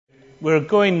We're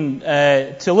going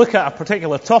to look at a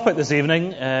particular topic this evening.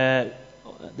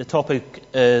 The topic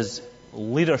is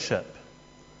leadership.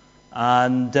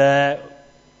 And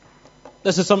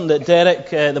this is something that Derek,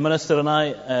 the minister, and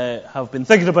I have been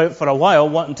thinking about for a while,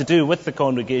 wanting to do with the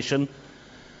congregation.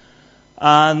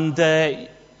 And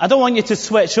I don't want you to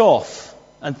switch off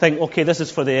and think, okay, this is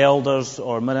for the elders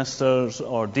or ministers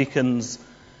or deacons,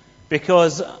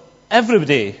 because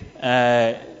everybody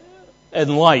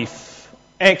in life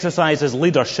exercises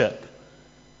leadership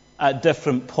at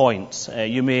different points.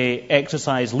 You may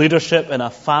exercise leadership in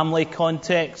a family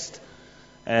context.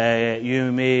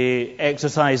 You may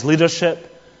exercise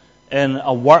leadership in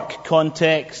a work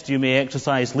context. You may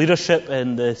exercise leadership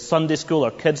in the Sunday school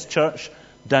or kids' church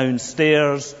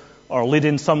downstairs, or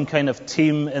leading some kind of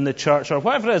team in the church, or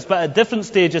whatever it is. But at different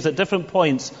stages, at different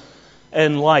points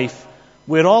in life,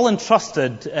 we're all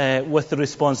entrusted with the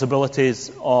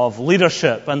responsibilities of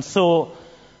leadership. And so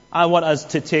I want us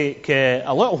to take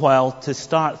a little while to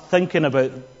start thinking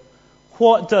about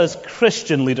what does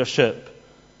Christian leadership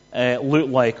look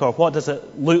like, or what does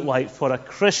it look like for a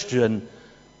Christian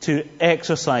to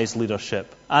exercise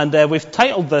leadership. And we've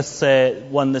titled this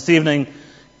one this evening,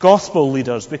 Gospel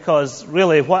Leaders, because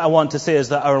really what I want to say is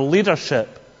that our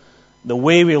leadership, the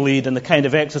way we lead and the kind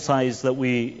of exercise that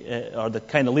or the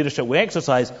kind of leadership we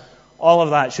exercise, all of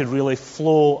that should really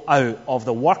flow out of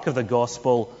the work of the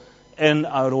gospel in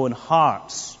our own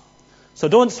hearts. So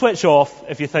don't switch off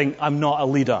if you think, I'm not a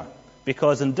leader,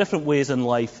 because in different ways in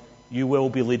life, you will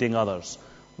be leading others.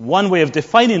 One way of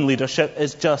defining leadership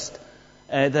is just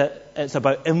that it's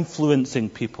about influencing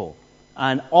people.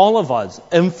 And all of us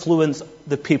influence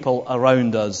the people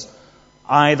around us,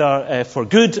 either for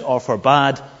good or for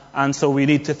bad. And so we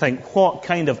need to think, what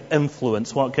kind of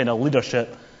influence, what kind of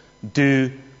leadership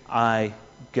do I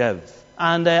give?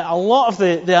 And a lot of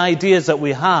the ideas that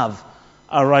we have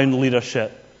around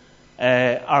leadership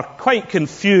are quite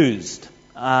confused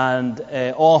and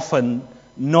often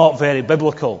not very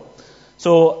biblical.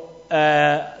 So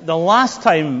the last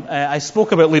time I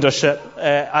spoke about leadership,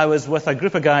 I was with a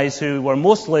group of guys who were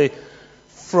mostly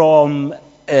from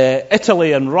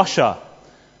Italy and Russia.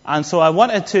 And so I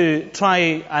wanted to try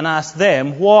and ask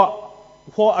them, what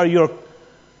are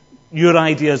your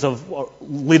ideas of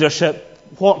leadership?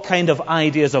 What kind of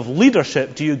ideas of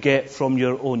leadership do you get from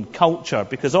your own culture?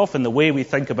 Because often the way we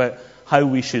think about how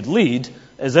we should lead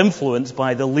is influenced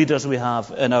by the leaders we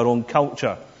have in our own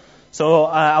culture. So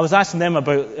I was asking them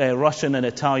about Russian and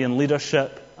Italian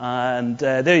leadership, and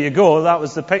there you go. That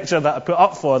was the picture that I put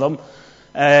up for them,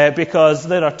 because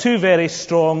there are two very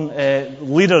strong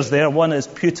leaders there. One is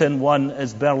Putin, one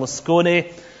is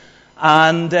Berlusconi,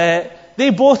 and they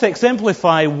both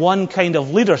exemplify one kind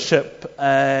of leadership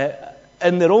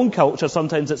in their own culture.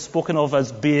 Sometimes it's spoken of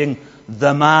as being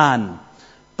the man.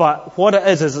 But what it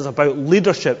is it's about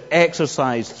leadership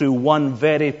exercised through one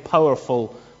very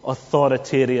powerful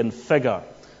authoritarian figure.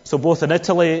 So both in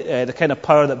Italy, the kind of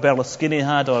power that Berlusconi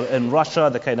had, or in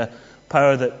Russia, the kind of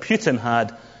power that Putin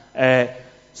had,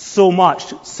 so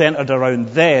much centered around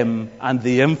them and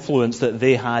the influence that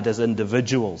they had as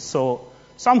individuals. So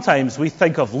sometimes we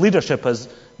think of leadership as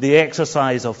the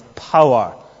exercise of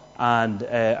power and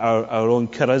our own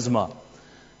charisma.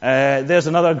 There's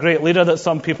another great leader that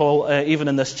some people, even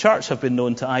in this church, have been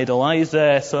known to idolize.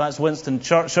 So that's Winston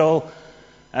Churchill,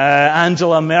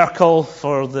 Angela Merkel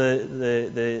for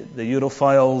the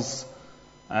Europhiles,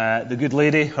 the good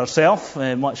lady herself,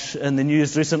 much in the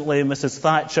news recently, Mrs.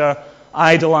 Thatcher,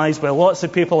 idolized by lots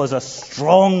of people as a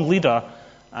strong leader,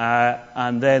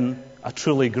 and then a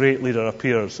truly great leader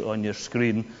appears on your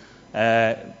screen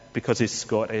because he's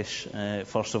Scottish.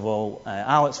 First of all,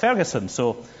 Alex Ferguson.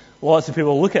 So lots of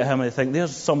people look at him and they think,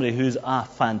 there's somebody who's a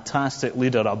fantastic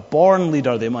leader, a born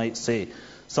leader, they might say.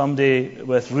 Somebody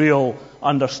with real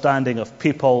understanding of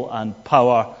people and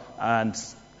power, and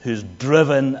who's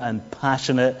driven and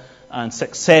passionate and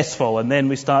successful. And then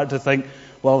we start to think,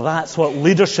 well, that's what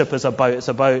leadership is about. It's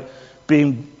about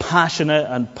being passionate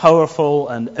and powerful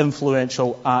and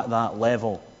influential at that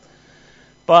level.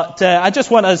 But I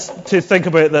just want us to think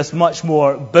about this much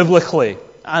more biblically.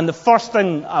 And the first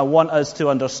thing I want us to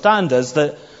understand is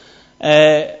that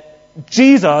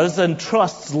Jesus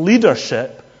entrusts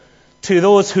leadership to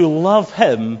those who love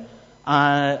him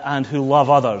and who love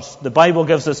others. The Bible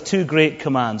gives us two great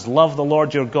commands. Love the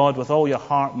Lord your God with all your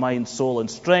heart, mind, soul, and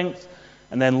strength.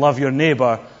 And then love your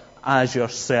neighbour as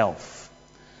yourself.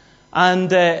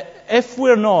 And if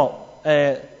we're not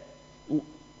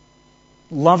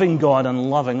loving God and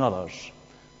loving others,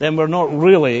 then we're not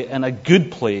really in a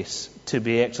good place to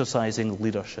be exercising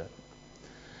leadership.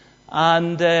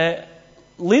 And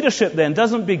leadership then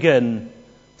doesn't begin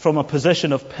from a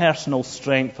position of personal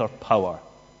strength or power.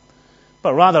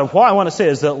 But rather, what I want to say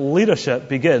is that leadership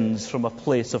begins from a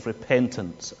place of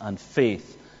repentance and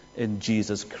faith in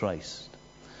Jesus Christ.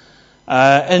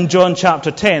 In John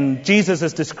chapter 10, Jesus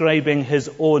is describing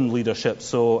his own leadership.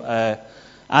 So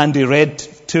Andy read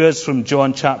to us from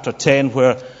John chapter 10,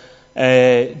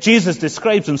 where Jesus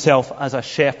describes himself as a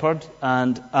shepherd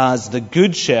and as the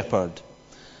good shepherd.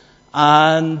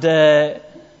 And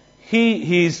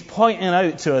he's pointing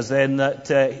out to us then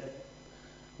that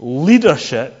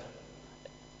leadership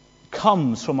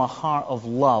comes from a heart of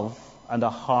love and a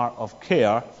heart of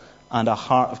care and a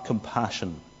heart of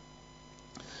compassion.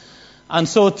 And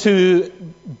so to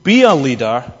be a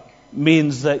leader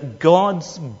means that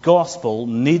God's gospel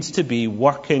needs to be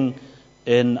working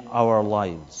in our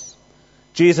lives.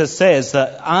 Jesus says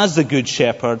that as the good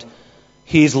shepherd,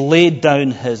 he's laid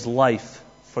down his life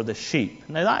for the sheep.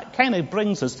 Now that kind of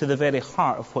brings us to the very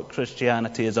heart of what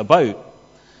Christianity is about.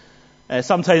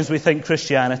 Sometimes we think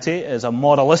Christianity is a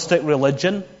moralistic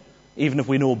religion. Even if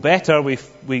we know better,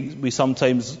 we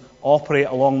sometimes operate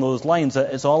along those lines.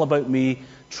 It's all about me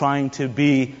trying to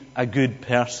be a good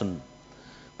person.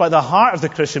 But the heart of the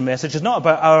Christian message is not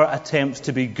about our attempts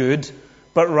to be good,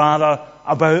 but rather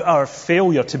about our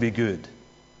failure to be good.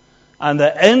 And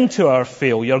that into our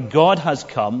failure, God has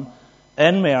come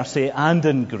in mercy and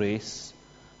in grace,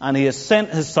 and he has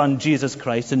sent his Son, Jesus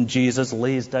Christ, and Jesus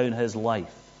lays down his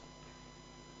life.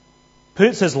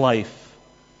 Puts his life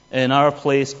in our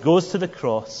place, goes to the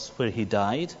cross where he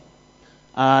died,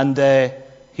 and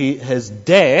his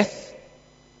death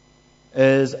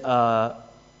is a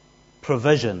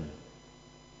provision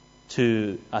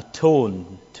to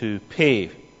atone, to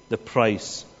pay the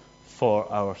price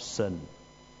for our sin.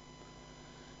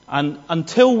 And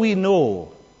until we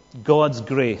know God's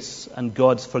grace and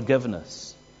God's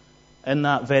forgiveness in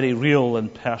that very real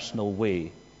and personal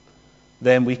way,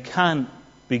 then we can't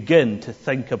begin to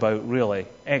think about really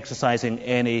exercising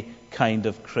any kind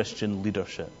of Christian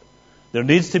leadership. There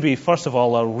needs to be, first of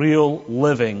all, a real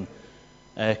living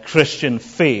Christian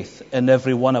faith in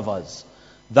every one of us.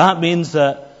 That means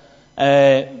that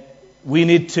we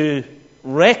need to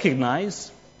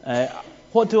recognize,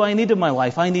 what do I need in my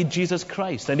life? I need Jesus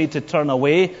Christ. I need to turn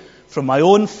away from my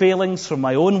own failings, from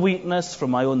my own weakness,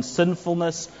 from my own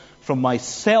sinfulness, from my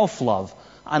self-love,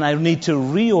 and I need to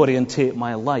reorientate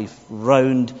my life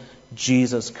round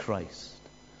Jesus Christ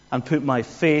and put my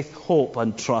faith, hope,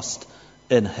 and trust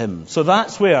in him. So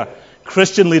that's where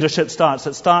Christian leadership starts.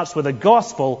 It starts with the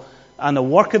gospel and the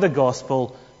work of the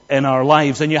gospel in our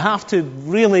lives. And you have to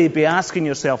really be asking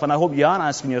yourself, and I hope you are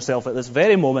asking yourself at this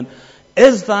very moment,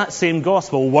 is that same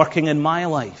gospel working in my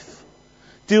life?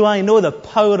 Do I know the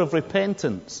power of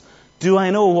repentance? Do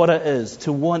I know what it is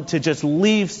to want to just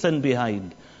leave sin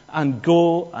behind and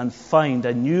go and find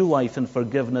a new life and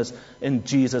forgiveness in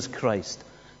Jesus Christ?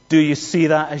 Do you see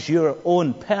that as your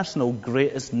own personal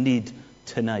greatest need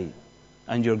tonight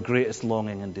and your greatest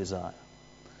longing and desire?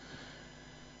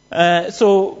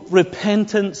 So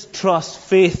repentance, trust,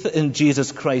 faith in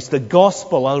Jesus Christ, the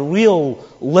gospel, a real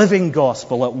living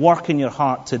gospel at work in your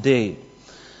heart today.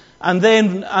 And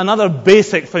then another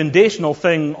basic foundational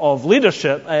thing of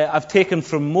leadership I've taken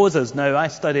from Moses. Now, I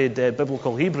studied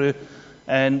biblical Hebrew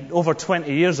over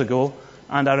 20 years ago,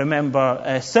 and I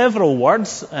remember several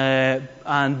words,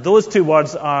 and those two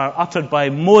words are uttered by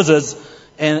Moses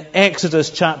in Exodus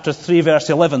chapter 3, verse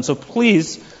 11. So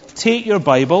please take your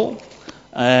Bible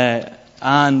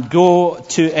and go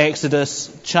to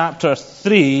Exodus chapter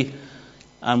 3,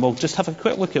 and we'll just have a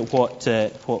quick look at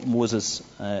what Moses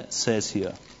says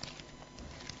here.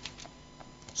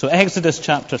 So Exodus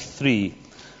chapter 3.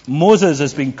 Moses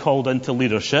has been called into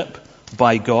leadership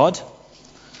by God,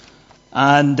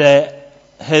 and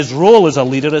his role as a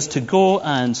leader is to go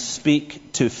and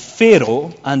speak to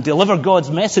Pharaoh and deliver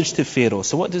God's message to Pharaoh.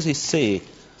 So what does he say?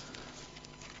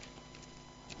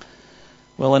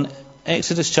 Well, in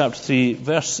Exodus chapter 3,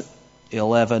 verse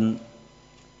 11,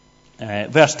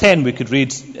 verse 10 we could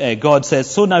read, God says,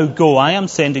 "So now go, I am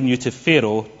sending you to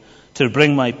Pharaoh to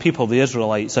bring my people, the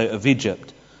Israelites, out of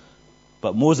Egypt."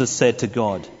 But Moses said to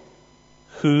God,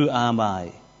 "Who am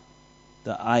I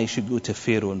that I should go to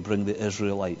Pharaoh and bring the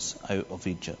Israelites out of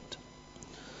Egypt?"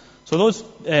 So those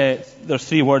there are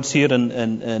three words here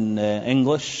in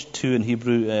English, two in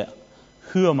Hebrew.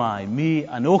 Who am I? Me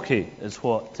anoki is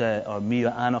what, or me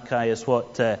anokai is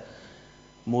what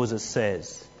Moses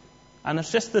says. And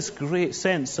it's just this great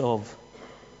sense of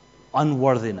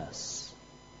unworthiness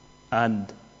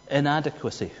and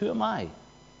inadequacy. Who am I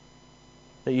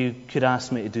that you could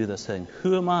ask me to do this thing?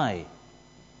 Who am I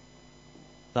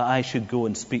that I should go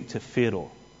and speak to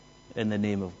Pharaoh in the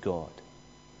name of God?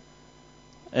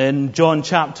 in John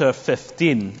chapter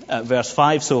 15 at verse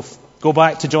 5. So go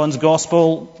back to John's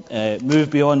Gospel, move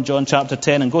beyond John chapter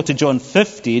 10 and go to John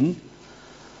 15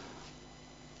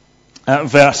 at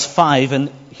verse 5.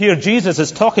 And here Jesus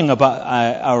is talking about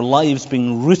our lives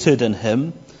being rooted in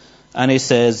him. And he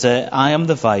says, I am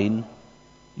the vine,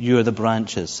 you are the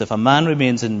branches. If a man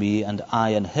remains in me and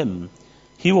I in him,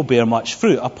 he will bear much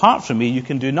fruit. Apart from me, you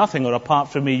can do nothing, or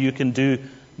apart from me, you can do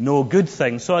no good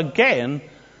thing. So again,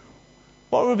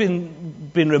 what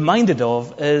we've been reminded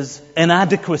of is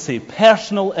inadequacy,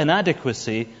 personal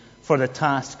inadequacy for the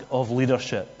task of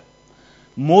leadership.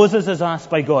 Moses is asked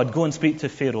by God, go and speak to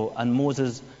Pharaoh, and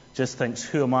Moses just thinks,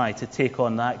 who am I to take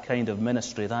on that kind of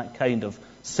ministry, that kind of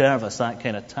service, that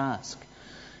kind of task?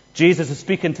 Jesus is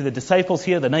speaking to the disciples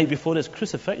here the night before his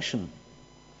crucifixion.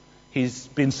 He's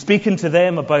been speaking to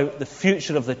them about the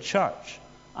future of the church.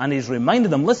 And he's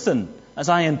reminded them, listen, as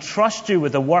I entrust you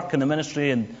with the work and the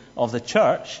ministry of the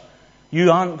church,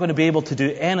 you aren't going to be able to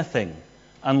do anything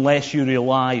unless you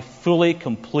rely fully,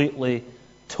 completely,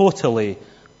 totally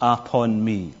upon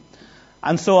me.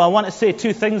 And so I want to say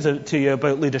two things to you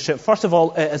about leadership. First of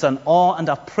all, it is an awe and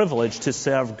a privilege to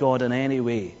serve God in any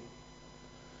way.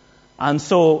 And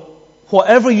so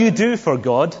whatever you do for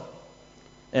God,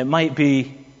 it might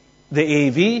be the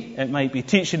AV, it might be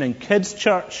teaching in kids'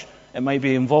 church, it might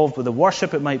be involved with the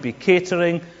worship, it might be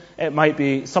catering, it might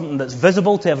be something that's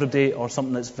visible to everybody or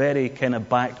something that's very kind of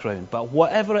background. But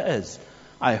whatever it is,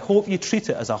 I hope you treat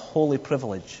it as a holy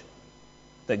privilege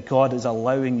that God is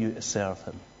allowing you to serve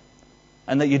him.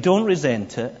 And that you don't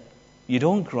resent it, you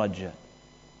don't grudge it,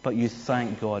 but you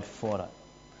thank God for it.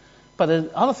 But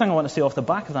the other thing I want to say off the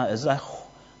back of that is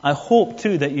I hope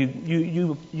too that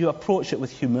you approach it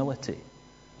with humility.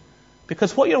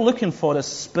 Because what you're looking for is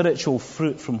spiritual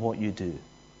fruit from what you do.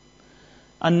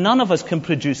 And none of us can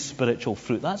produce spiritual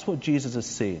fruit. That's what Jesus is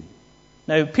saying.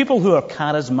 Now, people who are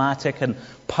charismatic and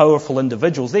powerful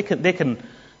individuals, they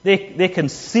can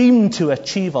seem to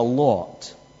achieve a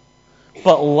lot.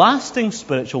 But lasting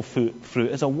spiritual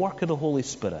fruit is a work of the Holy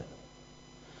Spirit.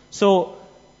 So,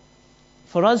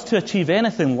 for us to achieve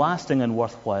anything lasting and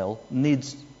worthwhile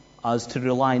needs us to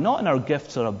rely not on our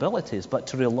gifts or abilities, but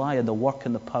to rely on the work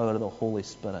and the power of the Holy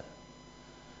Spirit.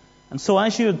 And so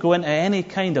as you go into any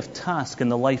kind of task in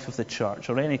the life of the church,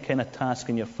 or any kind of task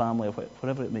in your family, or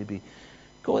whatever it may be,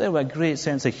 go there with a great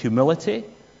sense of humility,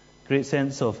 great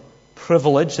sense of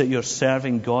privilege that you're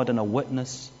serving God and a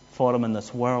witness for him in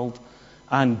this world,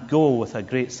 and go with a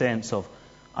great sense of,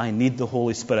 I need the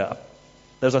Holy Spirit.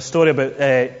 There's a story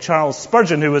about Charles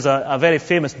Spurgeon, who was a very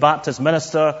famous Baptist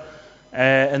minister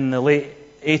in the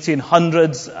late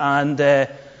 1800s, and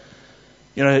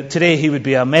today he would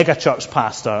be a mega church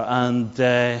pastor, and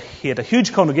he had a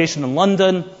huge congregation in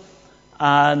London,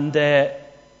 and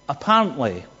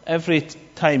apparently every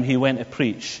time he went to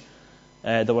preach,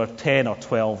 there were 10 or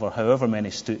 12 or however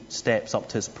many steps up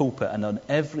to his pulpit, and on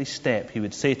every step he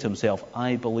would say to himself,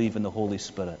 I believe in the Holy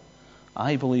Spirit.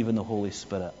 I believe in the Holy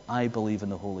Spirit. I believe in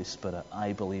the Holy Spirit.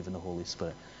 I believe in the Holy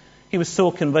Spirit. He was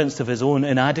so convinced of his own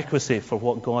inadequacy for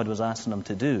what God was asking him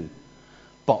to do,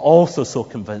 but also so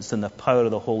convinced in the power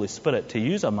of the Holy Spirit to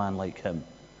use a man like him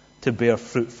to bear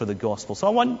fruit for the gospel. So I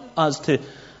want us to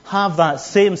have that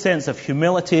same sense of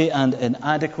humility and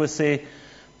inadequacy,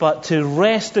 but to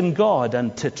rest in God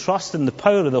and to trust in the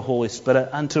power of the Holy Spirit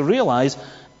and to realize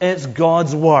it's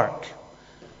God's work.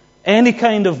 Any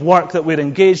kind of work that we're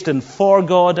engaged in for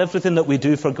God, everything that we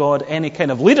do for God, any kind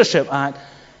of leadership act,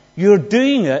 you're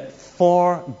doing it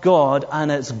for God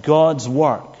and it's God's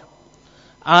work.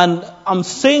 And I'm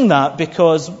saying that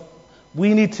because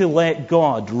we need to let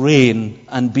God reign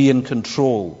and be in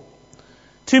control.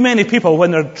 Too many people, when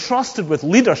they're trusted with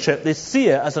leadership, they see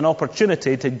it as an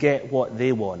opportunity to get what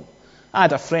they want. I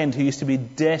had a friend who used to be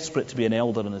desperate to be an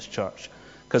elder in his church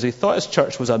because he thought his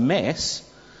church was a mess,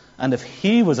 and if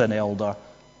he was an elder,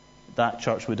 that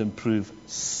church would improve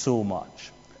so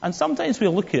much. And sometimes we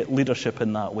look at leadership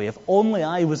in that way. If only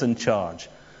I was in charge.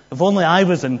 If only I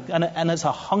was in... And it's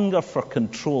a hunger for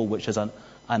control, which is an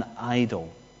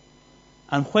idol.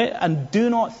 And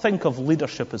do not think of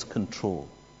leadership as control.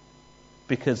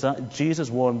 Because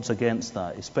Jesus warns against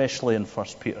that, especially in 1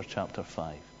 Peter chapter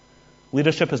 5.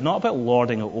 Leadership is not about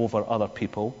lording it over other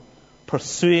people,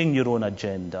 pursuing your own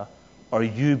agenda, or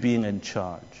you being in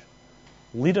charge.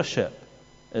 Leadership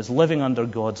is living under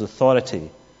God's authority,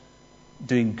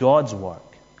 doing God's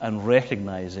work, and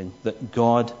recognizing that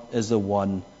God is the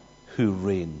one who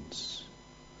reigns.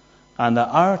 And that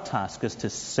our task is to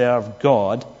serve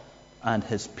God and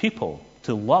his people,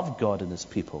 to love God and his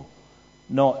people,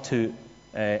 not to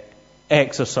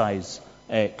exercise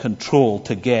control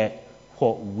to get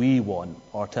what we want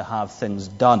or to have things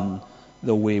done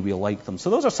the way we like them. So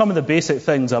those are some of the basic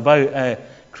things about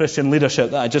Christian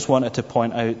leadership that I just wanted to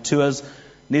point out to us. It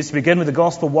needs to begin with the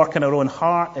gospel work in our own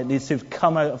heart. It needs to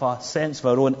come out of a sense of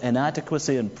our own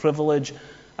inadequacy and privilege,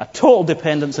 a total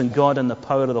dependence on God and the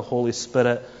power of the Holy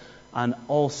Spirit, and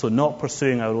also not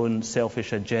pursuing our own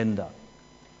selfish agenda.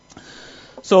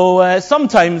 So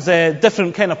sometimes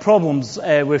different kind of problems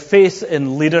we face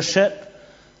in leadership,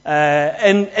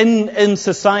 in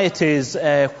societies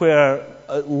where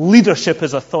leadership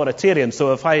is authoritarian.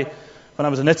 So when I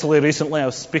was in Italy recently, I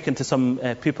was speaking to some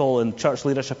people in church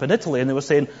leadership in Italy, and they were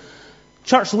saying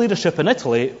church leadership in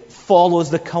Italy follows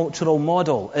the cultural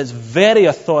model. It's very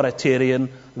authoritarian,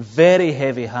 very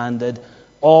heavy-handed,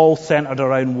 all centered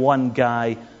around one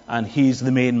guy, and he's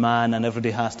the main man, and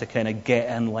everybody has to kind of get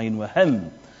in line with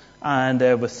him. And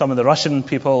with some of the Russian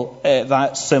people,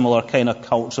 that similar kind of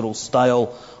cultural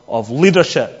style of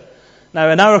leadership. Now,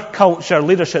 in our culture,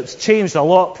 leadership's changed a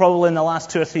lot, probably in the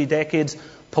last 2 or 3 decades.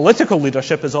 Political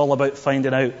leadership is all about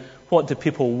finding out what do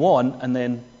people want and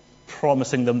then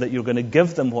promising them that you're going to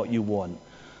give them what you want.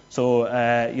 So,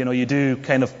 you do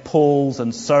kind of polls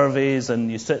and surveys,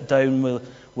 and you sit down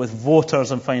with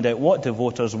voters and find out what do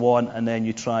voters want, and then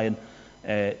you try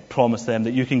and promise them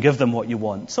that you can give them what you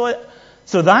want.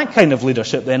 So that kind of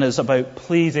leadership then is about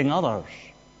pleasing others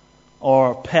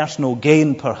or personal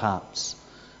gain, perhaps.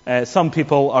 Some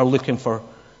people are looking for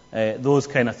those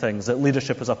kind of things, that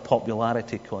leadership is a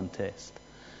popularity contest.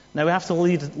 Now, we have to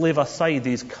leave aside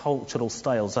these cultural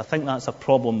styles. I think that's a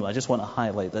problem I just want to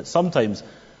highlight, that sometimes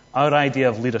our idea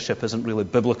of leadership isn't really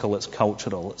biblical, it's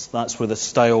cultural. That's where the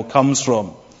style comes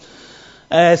from.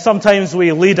 Sometimes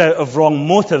we lead out of wrong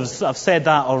motives. I've said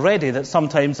that already, that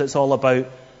sometimes it's all about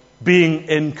being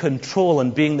in control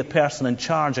and being the person in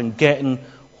charge and getting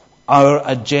our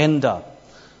agenda.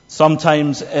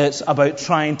 Sometimes it's about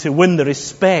trying to win the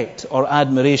respect or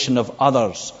admiration of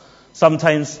others.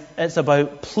 Sometimes it's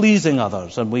about pleasing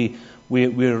others, and we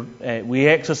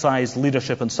exercise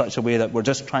leadership in such a way that we're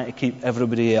just trying to keep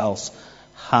everybody else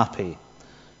happy.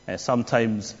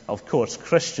 Sometimes, of course,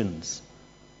 Christians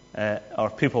or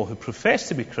people who profess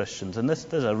to be Christians, and this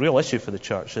is a real issue for the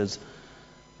church, is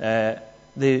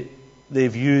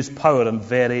they've used power in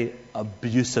very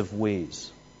abusive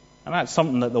ways. And that's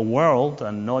something that the world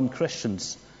and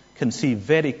non-Christians can see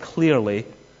very clearly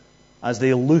as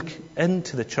they look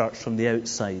into the church from the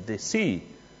outside. They see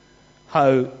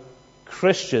how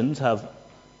Christians have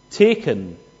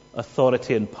taken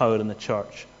authority and power in the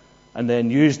church and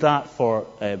then used that for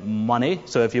money.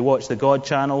 So if you watch the God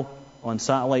Channel on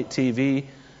satellite TV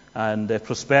and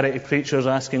prosperity preachers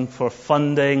asking for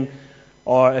funding,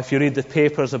 or if you read the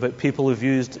papers about people who've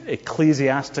used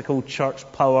ecclesiastical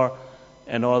church power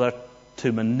in order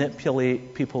to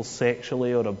manipulate people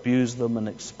sexually or abuse them and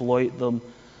exploit them.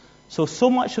 So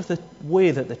much of the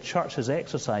way that the church has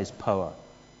exercised power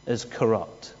is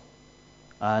corrupt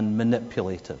and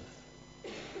manipulative.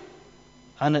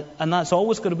 And that's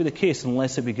always going to be the case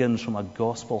unless it begins from a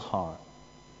gospel heart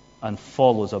and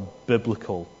follows a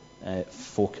biblical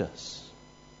focus.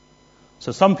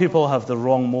 So some people have the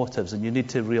wrong motives, and you need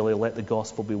to really let the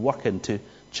gospel be working to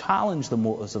challenge the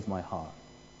motives of my heart.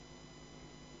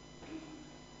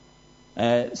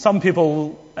 Some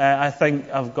people, I think,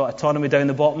 have got autonomy down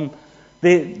the bottom.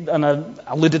 And I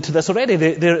alluded to this already,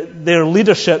 their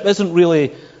leadership isn't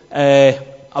really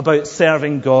about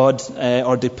serving God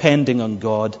or depending on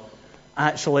God.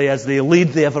 Actually, as they lead,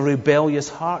 they have a rebellious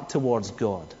heart towards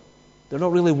God. They're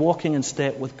not really walking in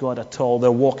step with God at all.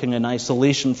 They're walking in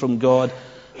isolation from God,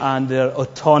 and they're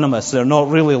autonomous. They're not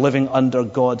really living under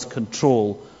God's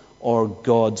control or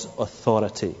God's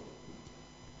authority.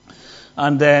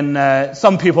 And then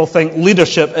some people think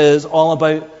leadership is all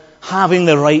about having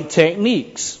the right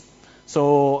techniques.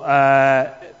 So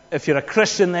if you're a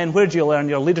Christian, then where do you learn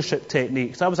your leadership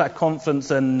techniques? I was at a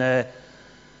conference in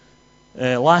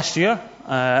last year,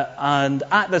 and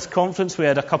at this conference we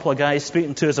had a couple of guys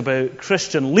speaking to us about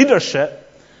Christian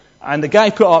leadership, and the guy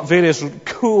put up various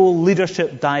cool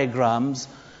leadership diagrams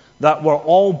that were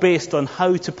all based on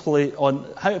how to play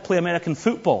American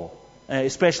football,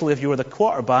 especially if you were the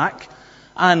quarterback.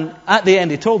 And at the end,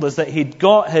 he told us that he'd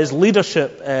got his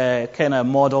leadership kind of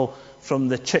model from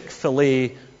the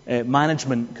Chick-fil-A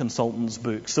management consultant's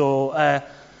book. So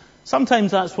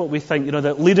sometimes that's what we think,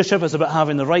 that leadership is about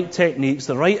having the right techniques,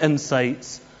 the right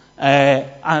insights,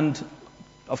 and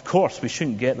of course we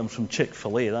shouldn't get them from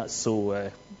Chick-fil-A. That's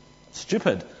so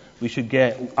stupid. We should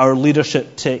get our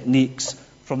leadership techniques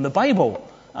from the Bible.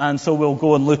 And so we'll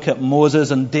go and look at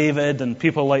Moses and David and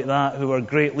people like that who are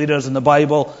great leaders in the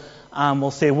Bible, and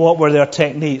we'll say, what were their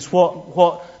techniques?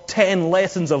 What What 10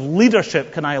 lessons of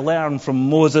leadership can I learn from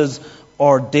Moses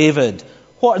or David?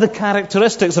 What are the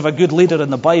characteristics of a good leader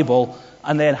in the Bible?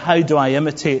 And then how do I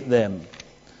imitate them?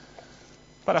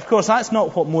 But of course, that's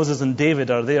not what Moses and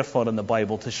David are there for in the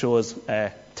Bible, to show us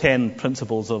 10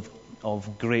 principles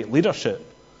of great leadership.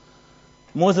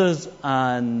 Moses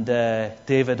and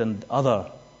David and other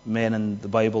men in the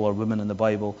Bible or women in the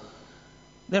Bible,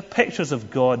 they're pictures of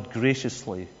God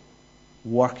graciously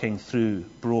working through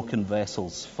broken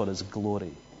vessels for His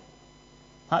glory.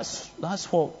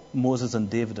 That's what Moses and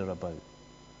David are about.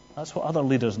 That's what other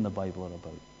leaders in the Bible are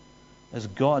about. Is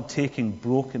God taking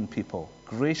broken people,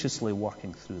 graciously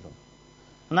working through them.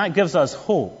 And that gives us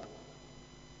hope.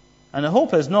 And the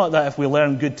hope is not that if we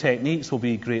learn good techniques we'll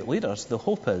be great leaders. The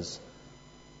hope is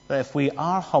that if we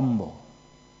are humble,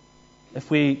 if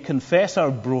we confess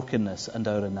our brokenness and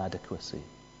our inadequacy,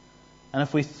 and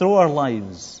if we throw our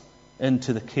lives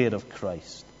into the care of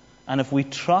Christ, and if we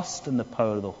trust in the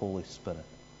power of the Holy Spirit,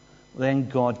 then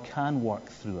God can work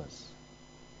through us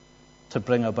to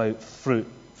bring about fruit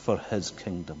for His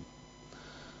kingdom.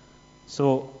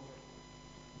 So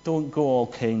don't go all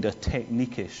kind of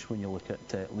technique-ish when you look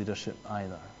at leadership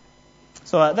either.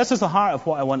 So this is the heart of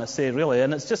what I want to say, really,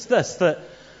 and it's just this, that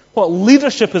what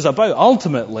leadership is about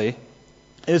ultimately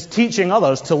is teaching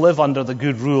others to live under the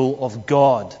good rule of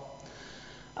God.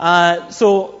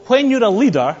 So when you're a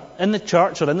leader in the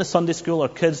church or in the Sunday school or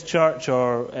kids' church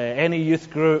or any youth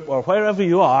group or wherever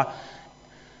you are,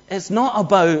 it's not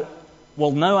about,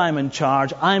 well, now I'm in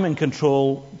charge, I'm in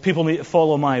control, people need to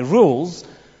follow my rules.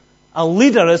 A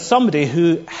leader is somebody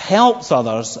who helps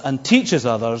others and teaches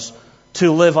others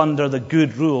to live under the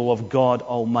good rule of God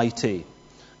Almighty.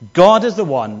 God is the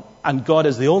one, and God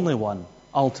is the only one,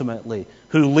 ultimately,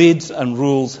 who leads and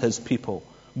rules His people.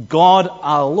 God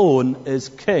alone is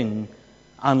King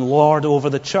and Lord over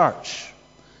the church.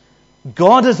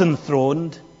 God is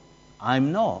enthroned,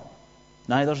 I'm not.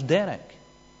 Neither's Derek.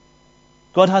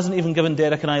 God hasn't even given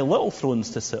Derek and I little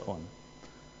thrones to sit on.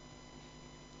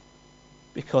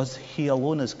 Because He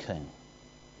alone is King.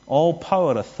 All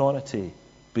power, authority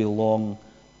belong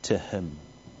to Him.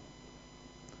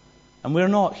 And we're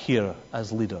not here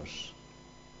as leaders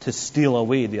to steal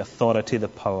away the authority, the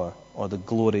power, or the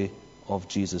glory of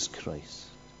Jesus Christ.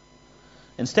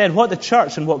 Instead, what the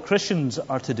church and what Christians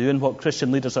are to do and what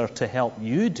Christian leaders are to help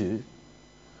you do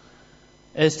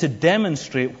is to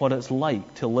demonstrate what it's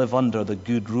like to live under the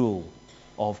good rule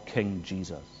of King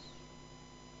Jesus.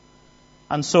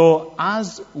 And so,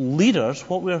 as leaders,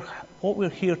 what we're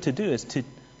here to do is to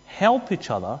help each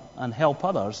other and help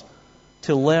others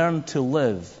to learn to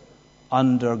live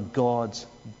under God's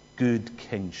good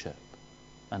kingship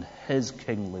and His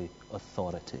kingly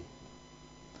authority.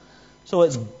 So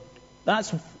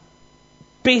that's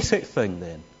basic thing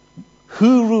then.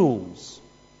 Who rules?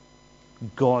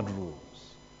 God rules.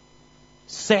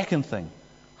 Second thing,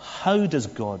 how does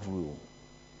God rule?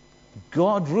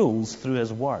 God rules through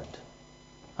His Word.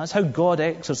 That's how God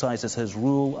exercises His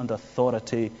rule and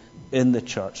authority in the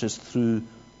church, is through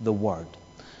the Word.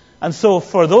 And so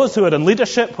for those who are in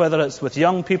leadership, whether it's with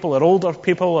young people or older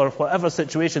people or whatever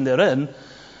situation they're in,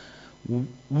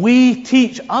 we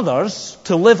teach others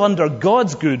to live under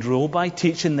God's good rule by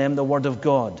teaching them the Word of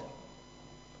God.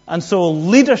 And so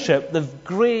leadership, the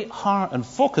great heart and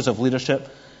focus of leadership,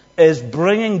 is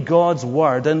bringing God's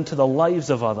Word into the lives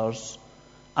of others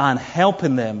and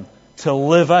helping them to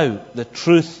live out the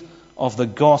truth of the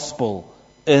gospel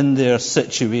in their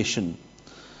situation.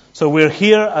 So we're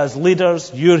here as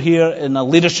leaders, you're here in a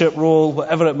leadership role,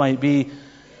 whatever it might be,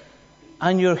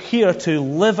 and you're here to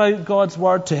live out God's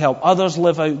Word, to help others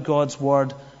live out God's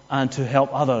Word, and to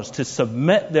help others to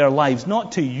submit their lives,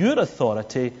 not to your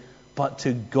authority, but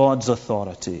to God's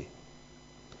authority.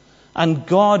 And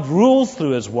God rules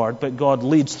through His Word, but God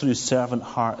leads through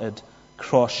servant-hearted,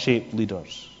 cross-shaped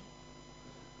leaders.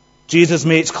 Jesus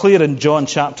makes clear in John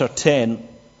chapter 10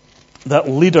 that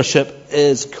leadership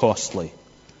is costly.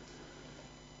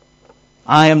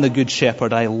 I am the good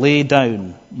shepherd. I lay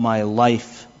down my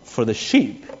life for the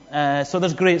sheep. So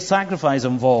there's great sacrifice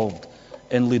involved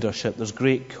in leadership. There's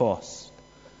great cost.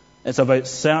 It's about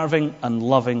serving and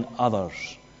loving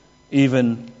others,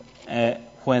 even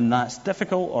when that's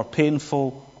difficult or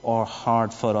painful or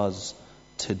hard for us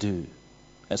to do.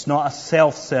 It's not a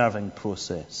self-serving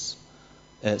process.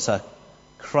 It's a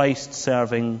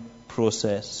Christ-serving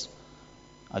process,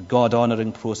 a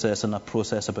God-honouring process, and a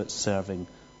process about serving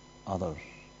others.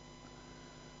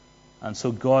 And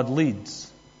so God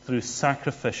leads through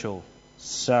sacrificial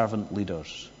servant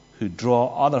leaders who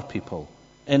draw other people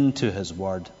into His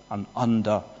Word and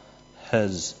under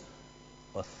His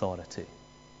authority.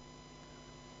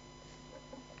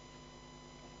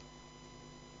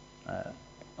 The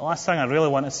last thing I really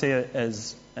want to say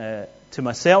is to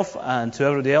myself and to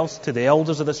everybody else, to the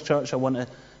elders of this church, I want to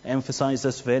emphasize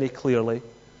this very clearly.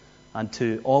 And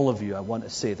to all of you, I want to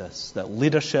say this, that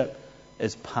leadership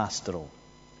is pastoral.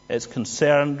 It's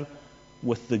concerned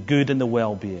with the good and the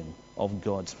well-being of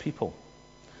God's people.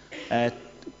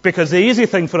 Because the easy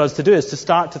thing for us to do is to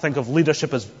start to think of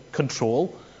leadership as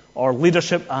control, or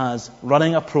leadership as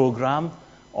running a program,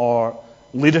 or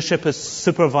leadership as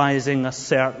supervising a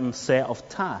certain set of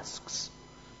tasks.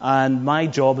 And my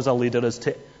job as a leader is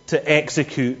to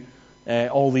execute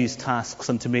all these tasks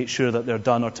and to make sure that they're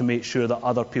done, or to make sure that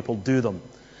other people do them.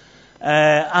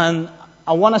 And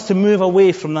I want us to move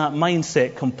away from that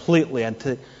mindset completely and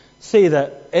to say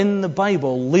that in the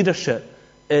Bible, leadership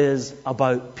is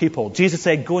about people. Jesus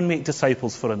said, go and make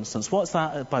disciples, for instance. What's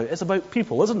that about? It's about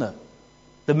people, isn't it?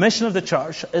 The mission of the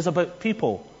church is about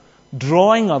people,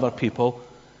 drawing other people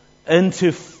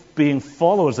into being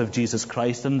followers of Jesus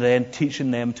Christ, and then teaching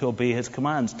them to obey His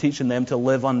commands, teaching them to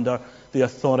live under the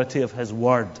authority of His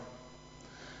Word.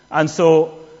 And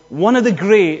so, one of the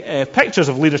great pictures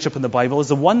of leadership in the Bible is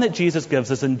the one that Jesus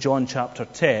gives us in John chapter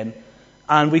 10,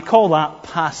 and we call that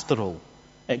pastoral.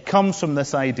 It comes from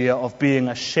this idea of being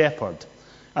a shepherd.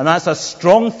 And that's a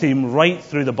strong theme right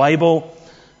through the Bible.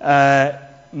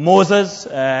 Moses,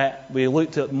 we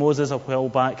looked at Moses a while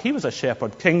back. He was a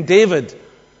shepherd. King David,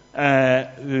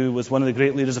 who was one of the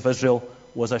great leaders of Israel,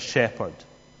 was a shepherd.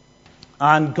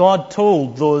 And God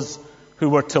told those who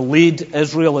were to lead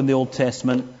Israel in the Old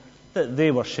Testament that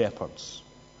they were shepherds.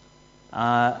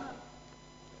 And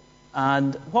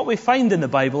what we find in the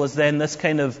Bible is then this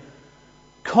kind of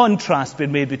contrast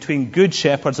being made between good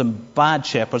shepherds and bad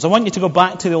shepherds. I want you to go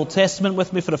back to the Old Testament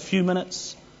with me for a few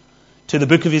minutes, to the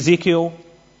book of Ezekiel,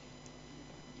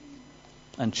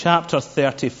 and chapter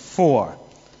 34.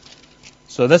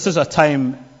 So this is a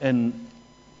time in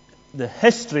the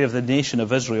history of the nation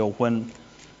of Israel when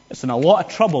it's in a lot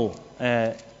of trouble,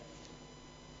 in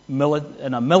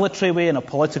a military way, in a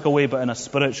political way, but in a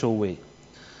spiritual way.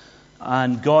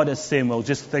 And God is saying, well,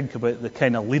 just think about the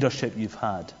kind of leadership you've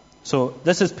had. So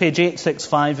this is page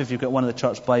 865 if you've got one of the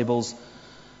church Bibles.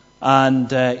 And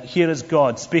here is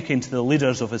God speaking to the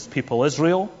leaders of His people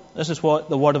Israel. This is what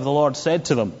the word of the Lord said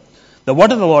to them. The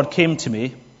word of the Lord came to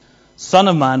me, Son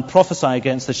of man, prophesy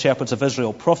against the shepherds of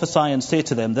Israel. Prophesy and say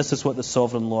to them, this is what the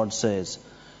sovereign Lord says.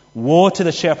 Woe to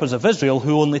the shepherds of Israel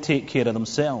who only take care of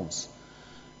themselves.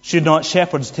 Should not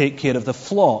shepherds take care of the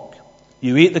flock?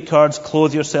 You eat the curds,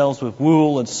 clothe yourselves with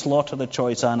wool, and slaughter the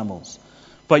choice animals.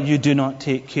 But you do not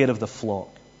take care of the flock.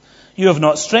 You have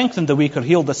not strengthened the weak or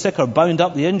healed the sick or bound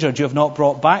up the injured. You have not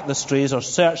brought back the strays or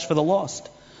searched for the lost.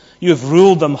 You have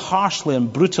ruled them harshly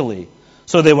and brutally.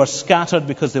 So they were scattered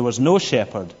because there was no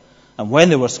shepherd. And when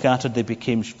they were scattered, they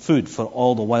became food for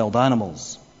all the wild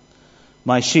animals.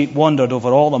 My sheep wandered over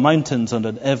all the mountains and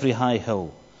on every high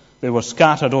hill. They were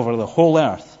scattered over the whole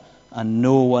earth, and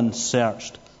no one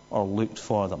searched or looked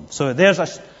for them. So there's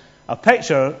a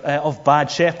picture of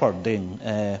bad shepherding.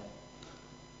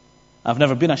 I've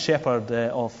never been a shepherd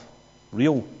of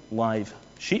real live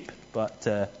sheep, but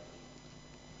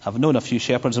I've known a few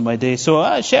shepherds in my day. So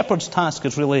a shepherd's task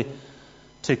is really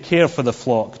to care for the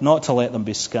flock, not to let them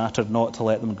be scattered, not to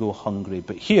let them go hungry.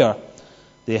 But here,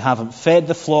 they haven't fed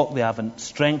the flock, they haven't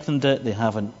strengthened it, they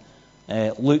haven't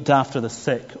looked after the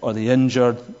sick or the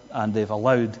injured, and they've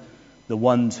allowed the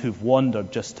ones who've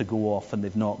wandered just to go off, and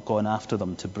they've not gone after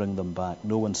them to bring them back.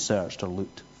 No one searched or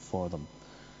looked for them.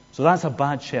 So that's a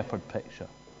bad shepherd picture.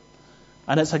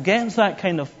 And it's against that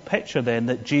kind of picture then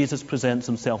that Jesus presents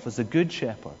Himself as a good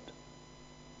shepherd.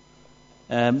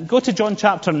 Go to John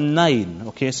chapter 9.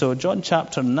 Okay, so John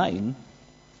chapter 9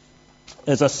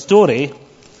 is a story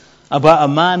about a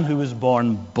man who was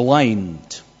born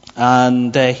blind.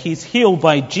 And he's healed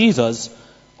by Jesus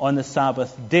on the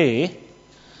Sabbath day.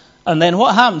 And then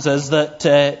what happens is that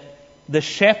the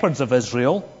shepherds of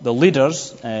Israel, the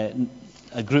leaders,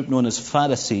 a group known as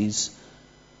Pharisees,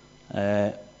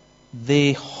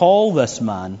 they haul this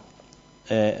man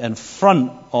in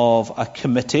front of a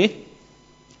committee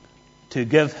to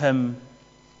give him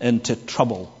into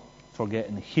trouble for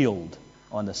getting healed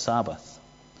on the Sabbath.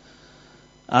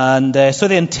 And so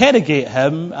they interrogate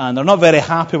him, and they're not very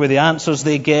happy with the answers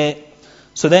they get.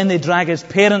 So then they drag his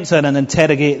parents in and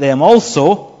interrogate them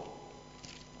also.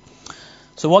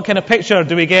 So what kind of picture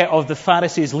do we get of the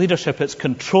Pharisees' leadership? It's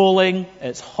controlling,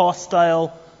 it's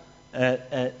hostile,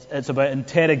 it's about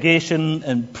interrogation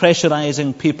and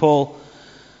pressurizing people.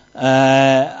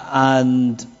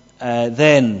 And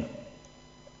then,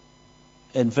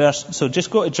 so just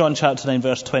go to John chapter 9,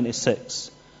 verse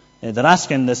 26. They're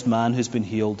asking this man who's been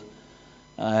healed,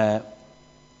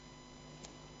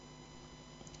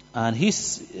 And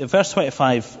in verse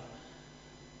 25,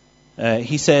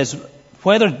 he says,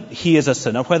 whether he is a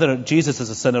sinner, whether Jesus is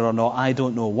a sinner or not, I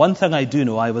don't know. One thing I do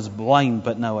know, I was blind,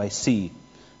 but now I see.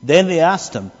 Then they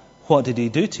asked him, what did he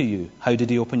do to you? How did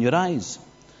he open your eyes?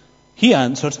 He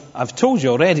answered, I've told you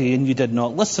already, and you did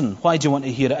not listen. Why do you want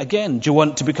to hear it again? Do you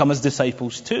want to become his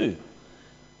disciples too?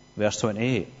 Verse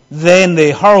 28. Then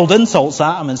they hurled insults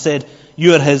at him and said,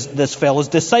 you are this fellow's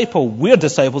disciple. We're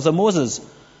disciples of Moses.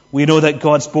 We know that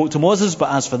God spoke to Moses,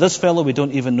 but as for this fellow, we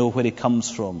don't even know where he comes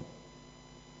from.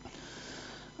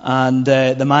 And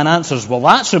the man answers, well,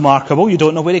 that's remarkable. You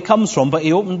don't know where he comes from, but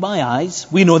he opened my eyes.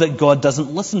 We know that God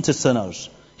doesn't listen to sinners.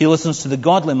 He listens to the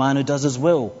godly man who does his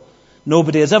will.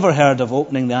 Nobody has ever heard of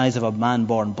opening the eyes of a man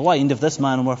born blind. If this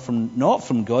man were not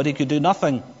from God, he could do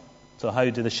nothing. So how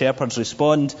do the shepherds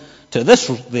respond? To this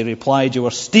they replied, you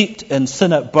were steeped in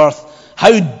sin at birth.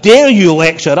 How dare you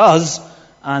lecture us?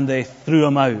 And they threw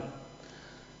him out.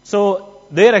 So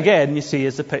there again, you see,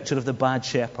 is the picture of the bad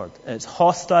shepherd. It's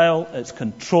hostile, it's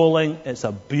controlling, it's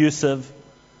abusive,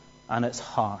 and it's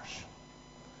harsh.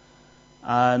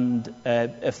 And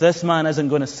if this man isn't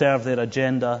going to serve their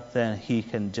agenda, then he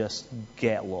can just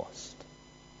get lost.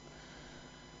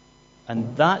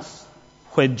 And that's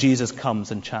when Jesus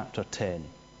comes in chapter 10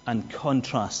 and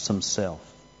contrasts himself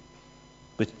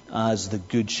as the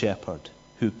good shepherd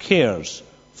who cares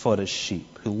for his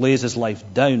sheep, who lays his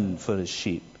life down for his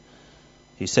sheep.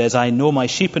 He says, I know my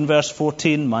sheep in verse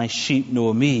 14, my sheep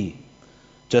know me,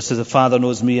 just as the Father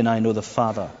knows me and I know the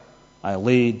Father. I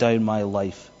lay down my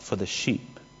life for the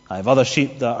sheep. I have other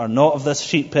sheep that are not of this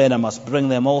sheep pen, I must bring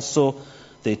them also.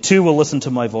 They too will listen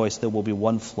to my voice. There will be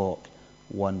one flock,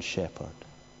 one shepherd.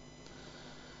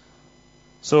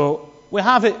 So we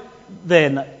have it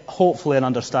then, hopefully, an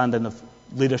understanding of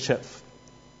leadership.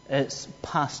 It's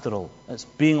pastoral. It's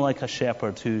being like a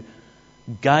shepherd who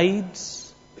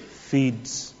guides,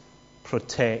 feeds,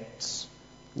 protects,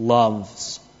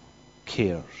 loves,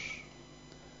 cares.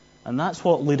 And that's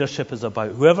what leadership is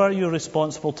about. Whoever you're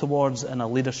responsible towards in a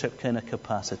leadership kind of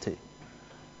capacity,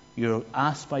 you're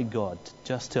asked by God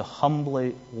just to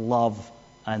humbly love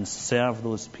and serve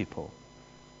those people.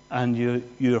 And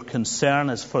your concern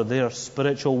is for their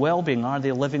spiritual well-being. Are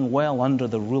they living well under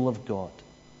the rule of God?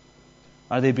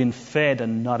 Are they being fed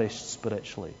and nourished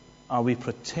spiritually? Are we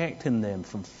protecting them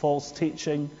from false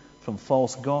teaching, from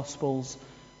false gospels,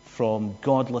 from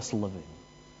godless living?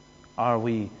 Are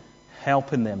we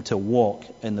helping them to walk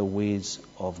in the ways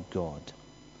of God?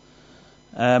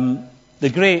 The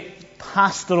great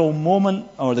pastoral moment,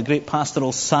 or the great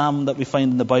pastoral psalm that we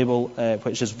find in the Bible,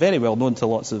 which is very well known to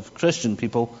lots of Christian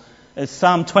people, is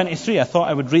Psalm 23. I thought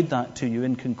I would read that to you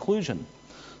in conclusion.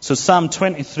 So Psalm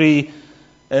 23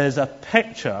 is a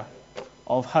picture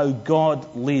of how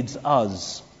God leads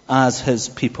us as his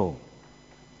people.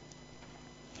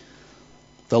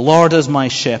 The Lord is my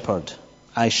shepherd,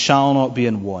 I shall not be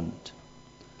in want.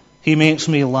 He makes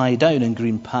me lie down in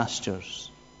green pastures.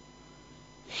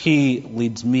 He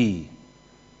leads me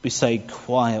beside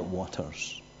quiet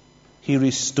waters. He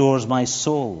restores my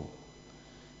soul.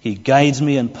 He guides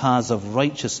me in paths of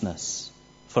righteousness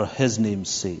for his name's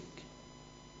sake.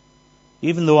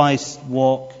 Even though I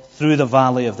walk through the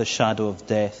valley of the shadow of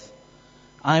death,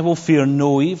 I will fear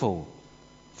no evil,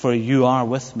 for you are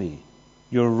with me.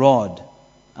 Your rod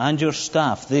and your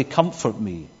staff, they comfort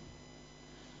me.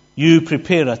 You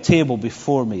prepare a table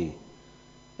before me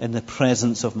in the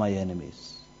presence of my enemies.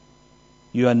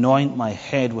 You anoint my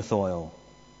head with oil.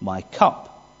 My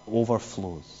cup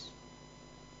overflows.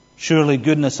 Surely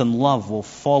goodness and love will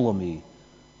follow me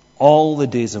all the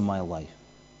days of my life,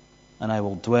 and I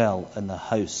will dwell in the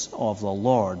house of the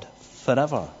Lord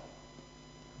forever.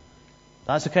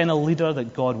 That's the kind of leader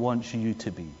that God wants you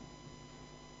to be.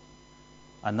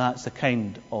 And that's the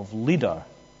kind of leader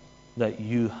that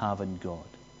you have in God.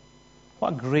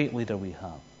 What a great leader we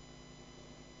have.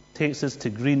 Takes us to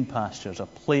green pastures, a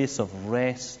place of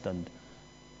rest and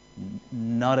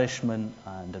nourishment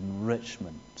and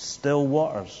enrichment. Still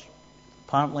waters.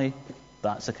 Apparently,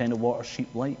 that's the kind of water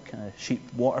sheep like. Sheep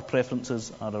water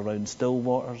preferences are around still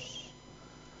waters.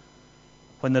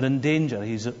 When they're in danger,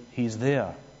 he's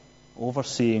there,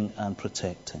 overseeing and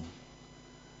protecting.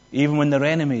 Even when their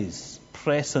enemies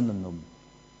press in on them,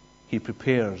 he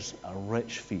prepares a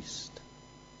rich feast.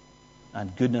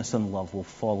 And goodness and love will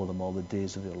follow them all the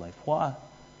days of their life. What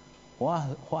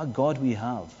a God we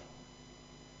have,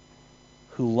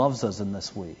 who loves us in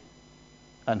this way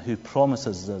and who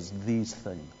promises us these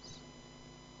things.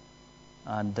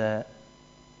 And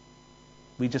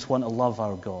we just want to love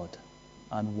our God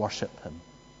and worship him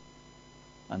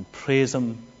and praise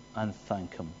him and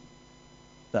thank him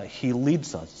that he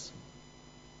leads us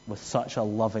with such a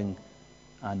loving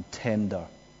and tender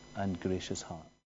and gracious heart.